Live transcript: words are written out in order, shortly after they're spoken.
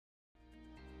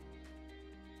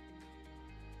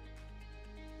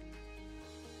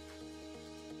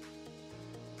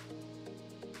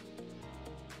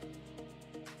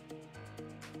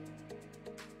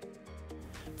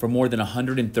For more than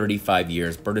 135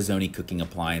 years, Bertazzoni cooking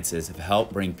appliances have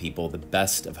helped bring people the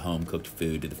best of home-cooked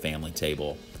food to the family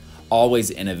table. Always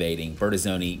innovating,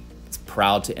 Bertazzoni is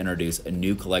proud to introduce a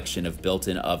new collection of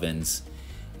built-in ovens,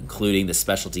 including the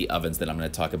specialty ovens that I'm going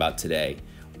to talk about today.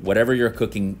 Whatever your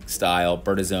cooking style,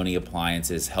 Bertazzoni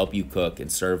appliances help you cook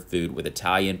and serve food with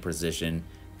Italian precision,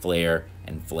 flair,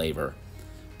 and flavor.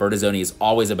 Bertazzoni is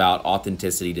always about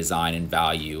authenticity, design, and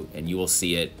value, and you will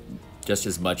see it just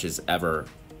as much as ever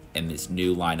in this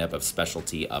new lineup of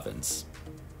specialty ovens.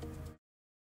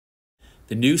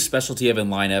 The new specialty oven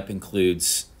lineup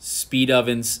includes speed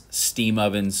ovens, steam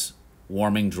ovens,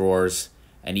 warming drawers,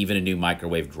 and even a new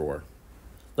microwave drawer.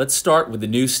 Let's start with the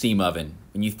new steam oven.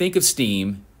 When you think of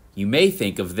steam, you may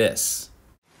think of this.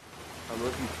 I'm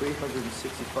working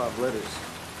 365 letters.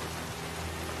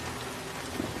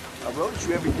 I wrote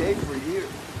you every day for a year.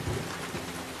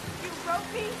 You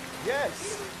wrote me?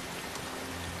 Yes.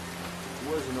 It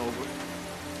wasn't over.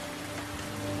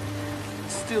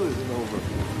 It still isn't over.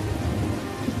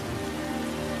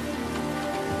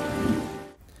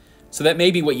 So that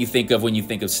may be what you think of when you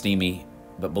think of steamy,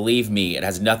 but believe me, it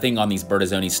has nothing on these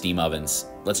Bertazzoni steam ovens.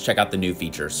 Let's check out the new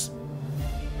features.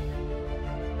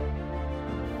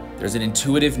 There's an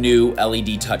intuitive new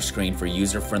LED touchscreen for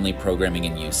user-friendly programming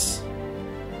and use.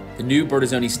 The new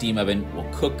Bertazzoni steam oven will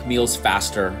cook meals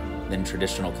faster than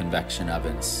traditional convection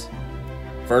ovens.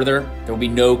 Further, there will be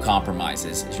no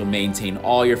compromises as you'll maintain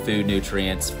all your food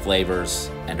nutrients, flavors,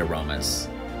 and aromas.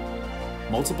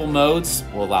 Multiple modes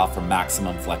will allow for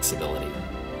maximum flexibility.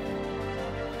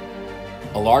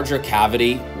 A larger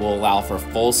cavity will allow for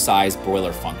full-size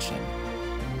broiler function.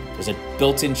 There's a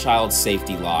built-in child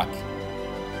safety lock,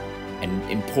 and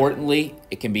importantly,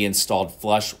 it can be installed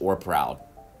flush or proud.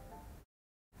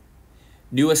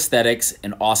 New aesthetics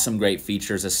and awesome great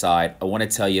features aside, I want to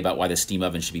tell you about why the steam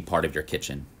oven should be part of your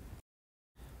kitchen.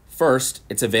 First,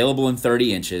 it's available in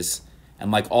 30 inches, and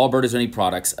like all Bertazzoni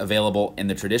products, available in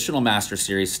the traditional Master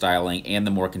Series styling and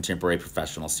the more contemporary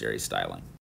Professional Series styling.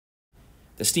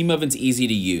 The steam oven's easy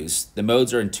to use. The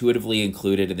modes are intuitively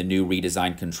included in the new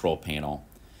redesigned control panel.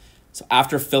 So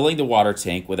after filling the water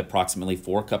tank with approximately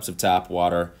 4 cups of tap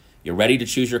water, you're ready to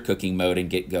choose your cooking mode and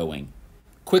get going.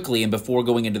 Quickly, and before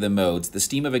going into the modes, the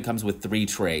steam oven comes with 3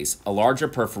 trays, a larger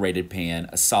perforated pan,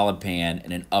 a solid pan,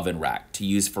 and an oven rack to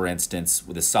use, for instance,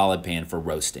 with a solid pan for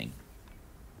roasting.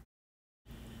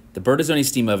 The Bertazzoni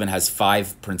steam oven has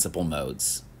 5 principal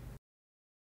modes.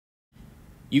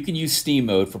 You can use steam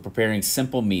mode for preparing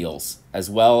simple meals, as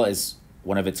well as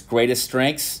one of its greatest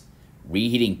strengths,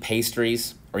 reheating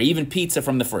pastries, or even pizza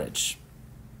from the fridge.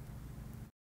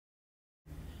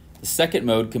 The second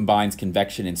mode combines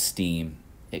convection and steam.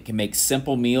 It can make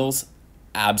simple meals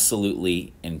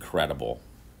absolutely incredible.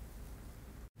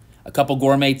 A couple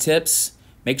gourmet tips: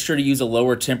 make sure to use a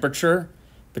lower temperature.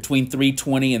 Between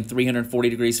 320 and 340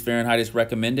 degrees Fahrenheit is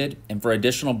recommended, and for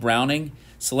additional browning,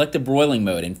 select the broiling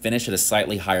mode and finish at a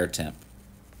slightly higher temp.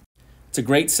 It's a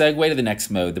great segue to the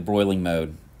next mode, the broiling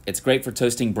mode. It's great for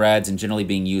toasting breads and generally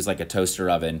being used like a toaster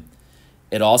oven.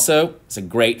 It also is a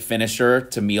great finisher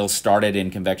to meals started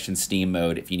in convection steam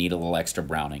mode if you need a little extra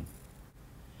browning.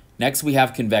 Next, we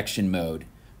have convection mode,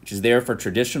 which is there for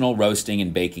traditional roasting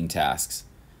and baking tasks.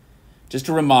 Just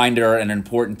a reminder and an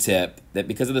important tip that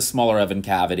because of the smaller oven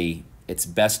cavity, it's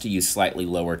best to use slightly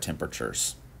lower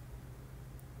temperatures.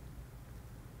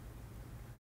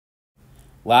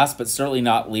 Last but certainly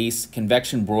not least,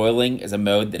 convection broiling is a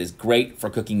mode that is great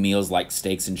for cooking meals like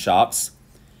steaks and chops,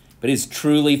 but is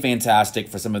truly fantastic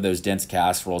for some of those dense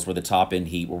casseroles where the top end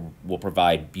heat will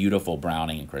provide beautiful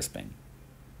browning and crisping.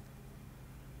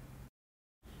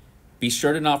 Be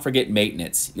sure to not forget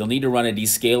maintenance. You'll need to run a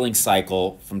descaling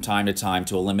cycle from time to time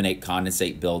to eliminate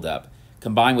condensate buildup.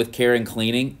 Combined with care and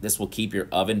cleaning, this will keep your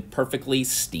oven perfectly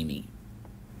steamy.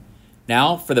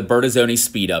 Now for the Bertazzoni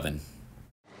speed oven.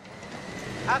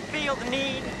 I feel the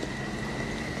need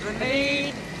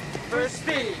for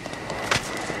speed.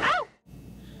 Ow!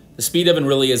 The speed oven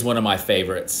really is one of my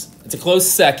favorites. It's a close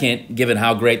second given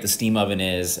how great the steam oven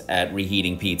is at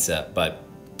reheating pizza, but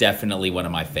definitely one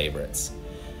of my favorites.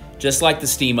 Just like the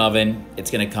steam oven,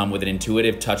 it's going to come with an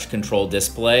intuitive touch control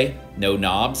display, no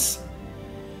knobs.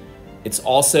 It's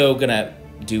also going to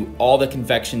do all the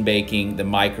convection baking, the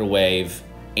microwave,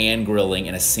 and grilling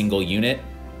in a single unit.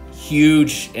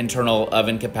 Huge internal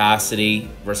oven capacity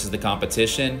versus the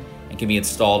competition, and can be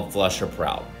installed flush or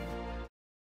proud.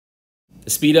 The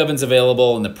speed oven's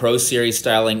available in the Pro Series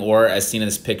styling, or as seen in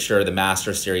this picture, the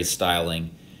Master Series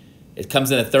styling. It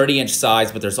comes in a 30-inch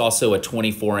size, but there's also a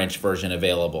 24-inch version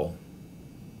available.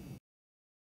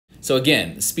 So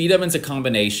again, the speed oven's a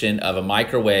combination of a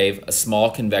microwave, a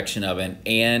small convection oven,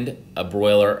 and a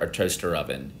broiler or toaster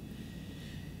oven.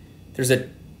 There's a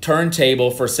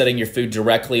turntable for setting your food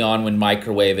directly on when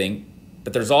microwaving,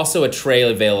 but there's also a tray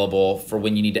available for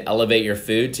when you need to elevate your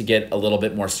food to get a little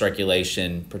bit more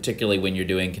circulation, particularly when you're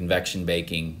doing convection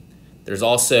baking. There's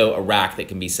also a rack that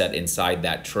can be set inside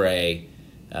that tray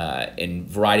in a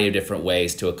variety of different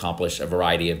ways to accomplish a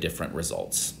variety of different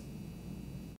results.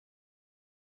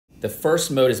 The first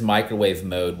mode is microwave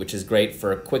mode, which is great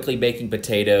for quickly baking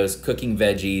potatoes, cooking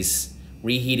veggies,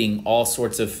 reheating all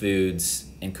sorts of foods,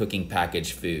 and cooking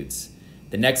packaged foods.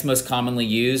 The next most commonly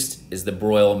used is the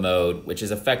broil mode, which is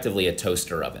effectively a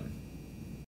toaster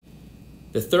oven.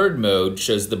 The third mode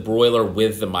shows the broiler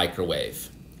with the microwave.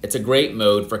 It's a great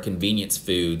mode for convenience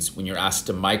foods when you're asked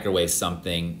to microwave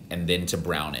something and then to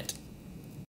brown it.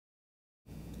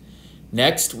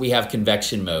 Next, we have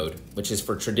convection mode, which is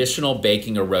for traditional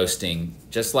baking or roasting,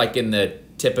 just like in the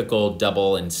typical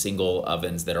double and single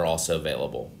ovens that are also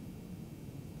available.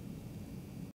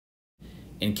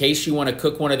 In case you want to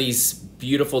cook one of these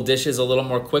beautiful dishes a little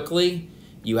more quickly,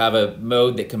 you have a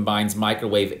mode that combines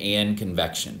microwave and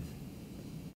convection.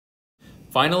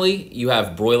 Finally, you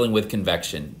have broiling with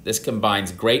convection. This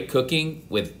combines great cooking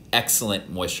with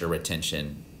excellent moisture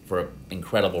retention for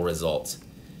incredible results.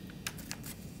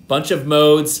 Bunch of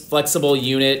modes, flexible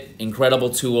unit, incredible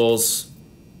tools,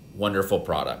 wonderful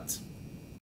product.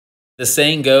 The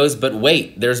saying goes, but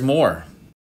wait, there's more.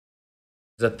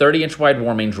 There's a 30-inch wide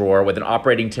warming drawer with an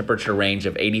operating temperature range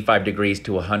of 85 degrees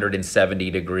to 170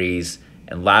 degrees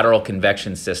and lateral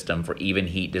convection system for even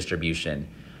heat distribution.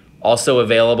 Also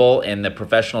available in the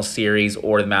Professional Series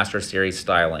or the Master Series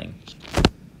styling.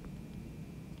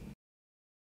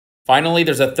 Finally,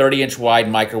 there's a 30-inch wide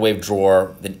microwave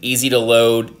drawer with an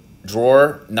easy-to-load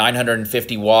drawer,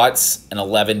 950 watts, and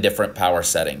 11 different power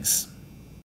settings.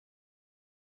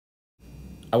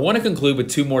 I want to conclude with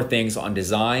two more things on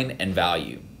design and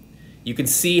value. You can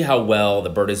see how well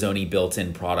the Bertazzoni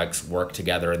built-in products work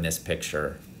together in this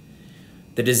picture.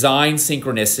 The design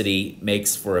synchronicity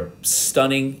makes for a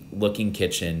stunning looking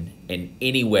kitchen in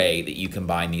any way that you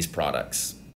combine these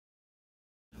products.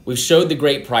 We've showed the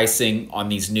great pricing on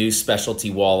these new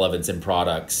specialty wall ovens and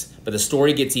products, but the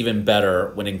story gets even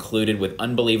better when included with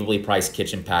unbelievably priced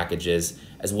kitchen packages,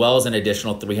 as well as an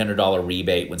additional $300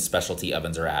 rebate when specialty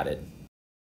ovens are added.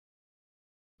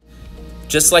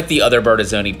 Just like the other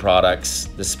Bertazzoni products,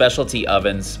 the specialty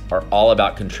ovens are all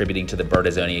about contributing to the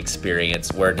Bertazzoni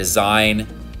experience, where design,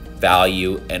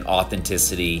 value, and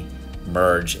authenticity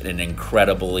merge in an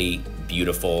incredibly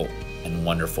beautiful and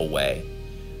wonderful way.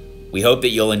 We hope that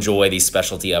you'll enjoy these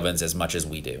specialty ovens as much as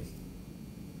we do.